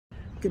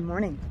Good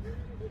morning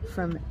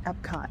from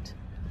EPCOT.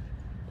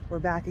 We're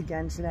back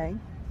again today.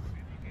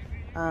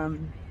 Got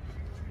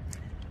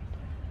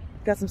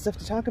some stuff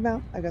to talk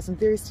about. I've got some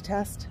theories to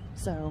test.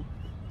 So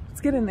let's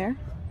get in there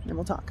and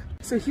we'll talk.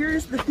 So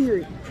here's the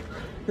theory.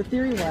 The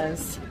theory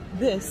was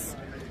this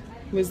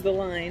was the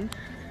line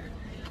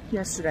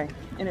yesterday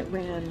and it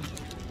ran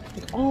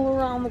like all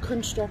around the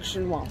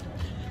construction wall.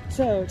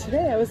 So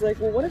today I was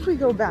like, well, what if we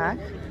go back?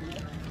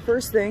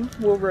 First thing,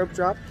 we'll rope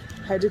drop,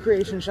 head to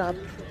creation shop,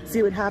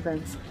 see what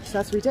happens. So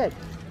that's what we did.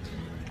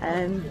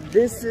 And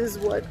this is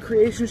what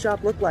creation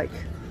shop looked like.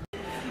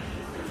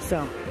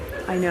 So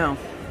I know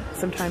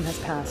some time has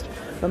passed,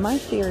 but my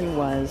theory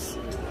was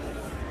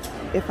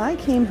if I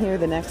came here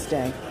the next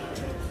day,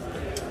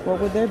 what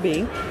would there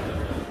be?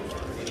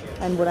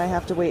 And would I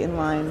have to wait in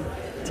line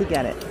to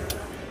get it?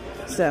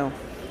 So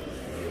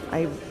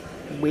I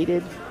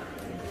waited,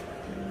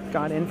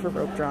 got in for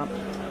rope drop,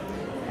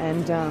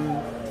 and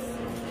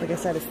like I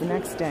said, it's the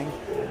next day.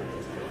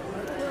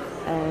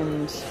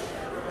 And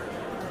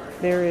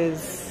there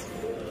is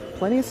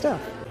plenty of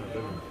stuff.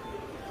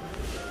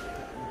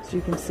 So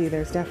you can see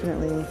there's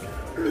definitely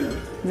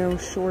no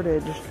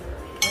shortage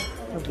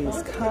of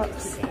these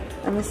cups.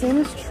 And the same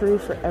is true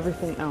for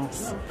everything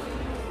else.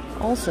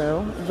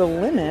 Also, the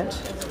limit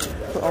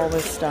for all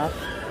this stuff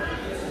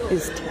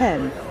is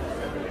 10.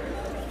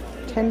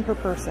 10 per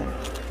person.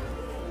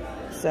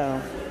 So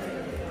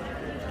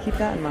keep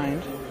that in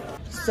mind.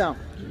 So,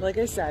 like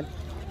I said,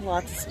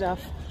 lots of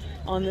stuff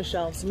on the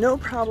shelves. No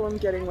problem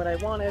getting what I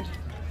wanted,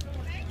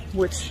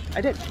 which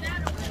I did.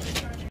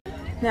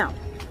 Now,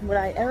 would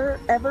I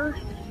ever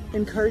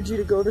encourage you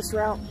to go this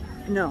route?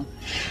 No,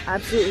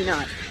 absolutely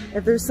not.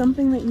 If there's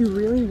something that you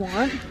really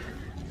want,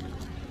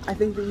 I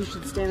think that you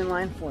should stand in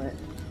line for it,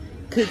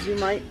 because you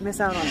might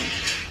miss out on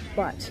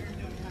it.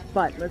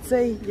 But let's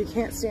say you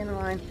can't stand in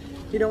line,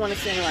 you don't want to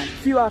stand in line.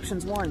 Few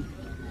options. One,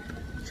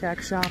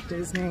 check Shop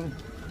Disney.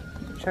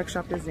 Check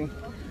Shop Disney.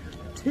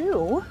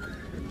 Two,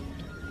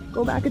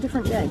 go back a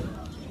different day.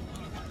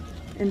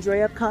 Enjoy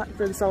Epcot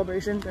for the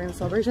celebration, during the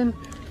celebration.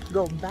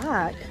 Go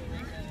back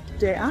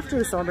day after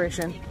the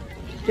celebration,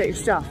 get your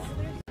stuff.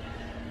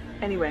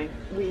 Anyway,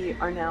 we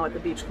are now at the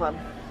beach club.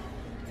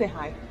 Say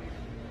hi.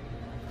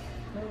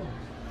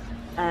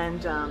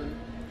 And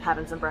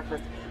having some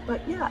breakfast.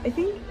 But yeah, I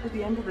think at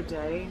the end of the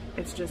day,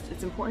 it's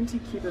important to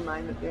keep in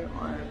mind that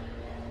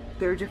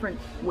there are different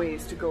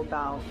ways to go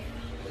about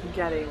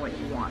getting what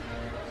you want.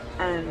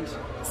 And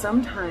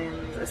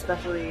sometimes,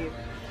 especially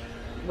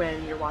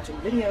when you're watching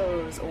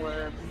videos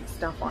or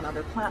stuff on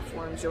other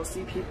platforms, you'll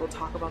see people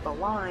talk about the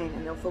line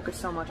and they'll focus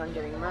so much on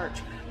getting merch,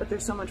 but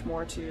there's so much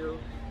more to,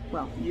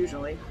 well,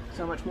 usually,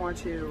 so much more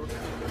to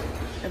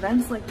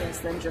events like this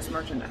than just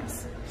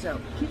merchandise. So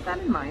keep that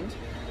in mind.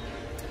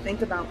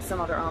 Think about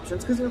some other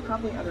options, because there are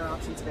probably other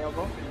options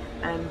available,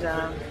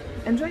 and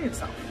enjoy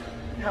yourself,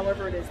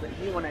 however it is that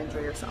you want to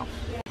enjoy yourself.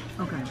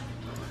 Okay,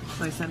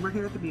 so I said we're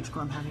here at the beach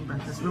club having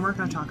breakfast. We weren't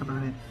going to talk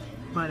about it,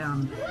 but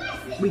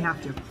we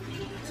have to.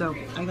 So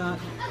I got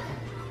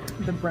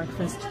the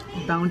breakfast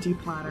bounty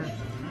platter.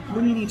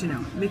 What do you need to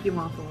know? Mickey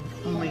waffle,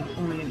 only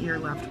an ear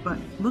left, but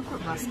look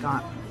what Russ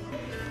got.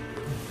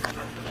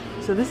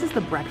 So this is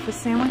the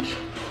breakfast sandwich.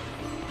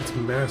 It's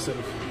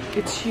massive.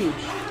 It's huge.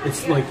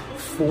 It's like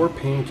 4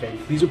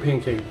 pancakes. These are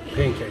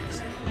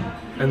pancakes,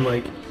 and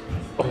like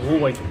a whole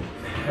like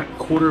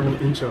quarter of an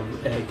inch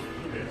of egg.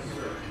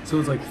 So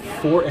it's like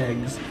 4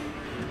 eggs,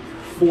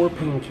 4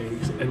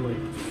 pancakes, and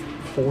like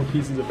 4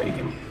 pieces of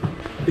bacon.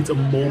 It's a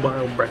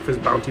mobile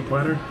breakfast bounty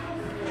platter,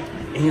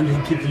 and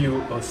they give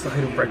you a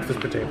side of breakfast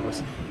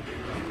potatoes.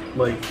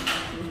 Like,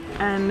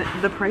 and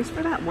the price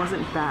for that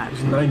wasn't bad.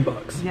 It was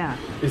 $9. Yeah.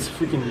 It's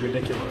freaking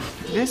ridiculous.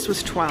 This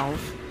was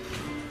 12.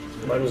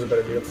 Mine was a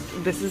better deal.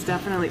 This is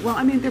definitely, well,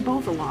 I mean, they're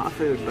both a lot of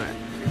food, but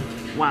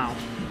wow.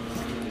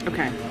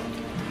 Okay.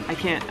 I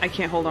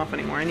can't hold off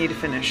anymore. I need to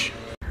finish.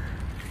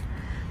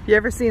 You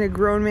ever seen a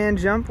grown man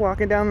jump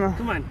walking down the...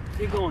 Come on,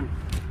 keep going.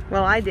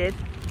 Well, I did.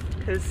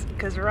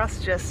 Cause Russ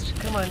just...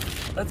 Come on,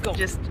 let's go.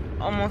 Just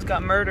almost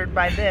got murdered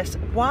by this.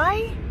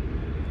 Why?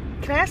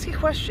 Can I ask you a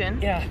question?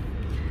 Yeah.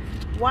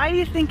 Why do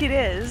you think it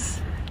is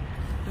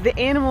the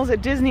animals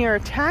at Disney are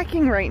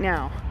attacking right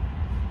now?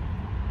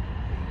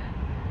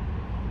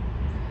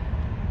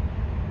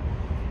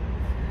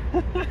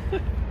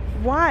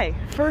 Why?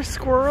 First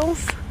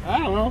squirrels? I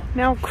don't know.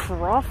 Now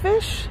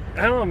crawfish?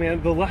 I don't know,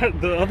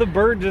 man. The other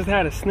bird just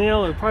had a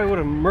snail. It probably would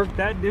have murked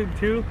that dude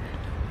too.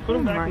 Put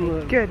him back in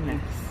the...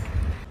 Goodness.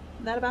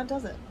 That about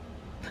does it.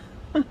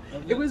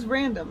 It was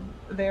random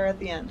there at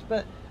the end,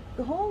 but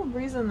the whole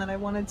reason that I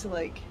wanted to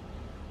like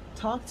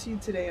talk to you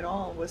today at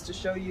all was to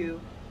show you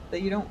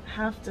that you don't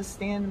have to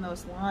stand in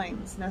those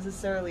lines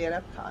necessarily at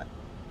Epcot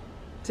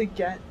to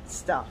get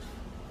stuff,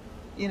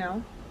 you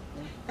know?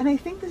 And I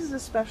think this is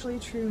especially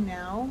true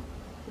now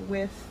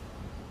with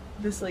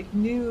this like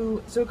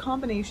new, so a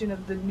combination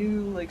of the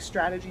new like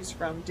strategies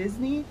from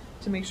Disney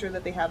to make sure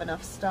that they have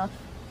enough stuff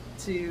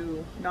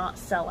to not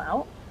sell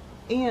out,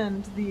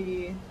 and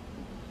the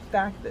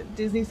fact that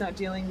Disney's not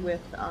dealing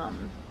with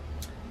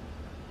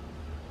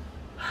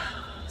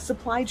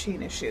supply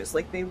chain issues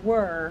like they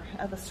were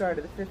at the start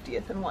of the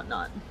 50th and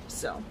whatnot.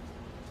 So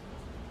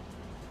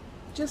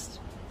just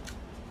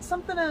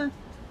something to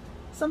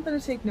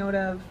take note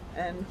of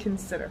and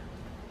consider.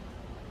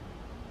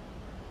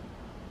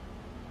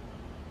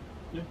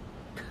 Yeah,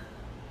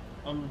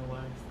 I'm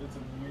relaxed. It's a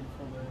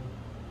beautiful day.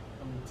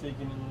 I'm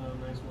taking in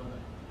the nice weather.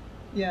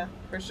 Yeah,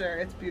 for sure.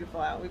 It's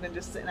beautiful out. We've been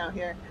just sitting out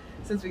here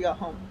since we got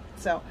home.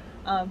 So,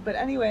 but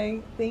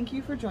anyway, thank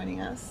you for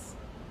joining us.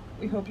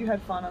 We hope you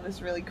had fun on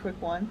this really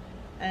quick one,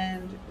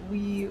 and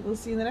we will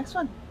see you in the next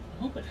one.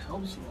 I hope it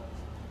helps you all.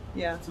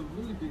 Yeah, It's a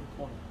really big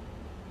point.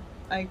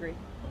 I agree.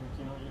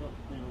 Like,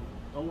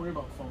 don't worry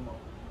about FOMO.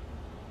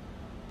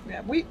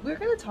 Yeah, we're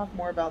going to talk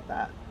more about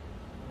that.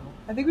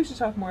 I think we should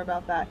talk more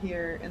about that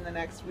here in the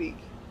next week.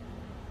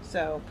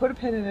 So put a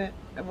pin in it,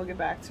 and we'll get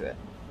back to it.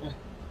 Yeah.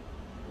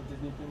 A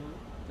Disney pin in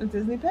it? A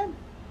Disney pin.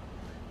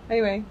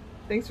 Anyway,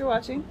 thanks for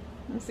watching.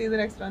 We'll see you in the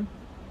next one.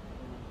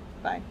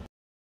 Bye.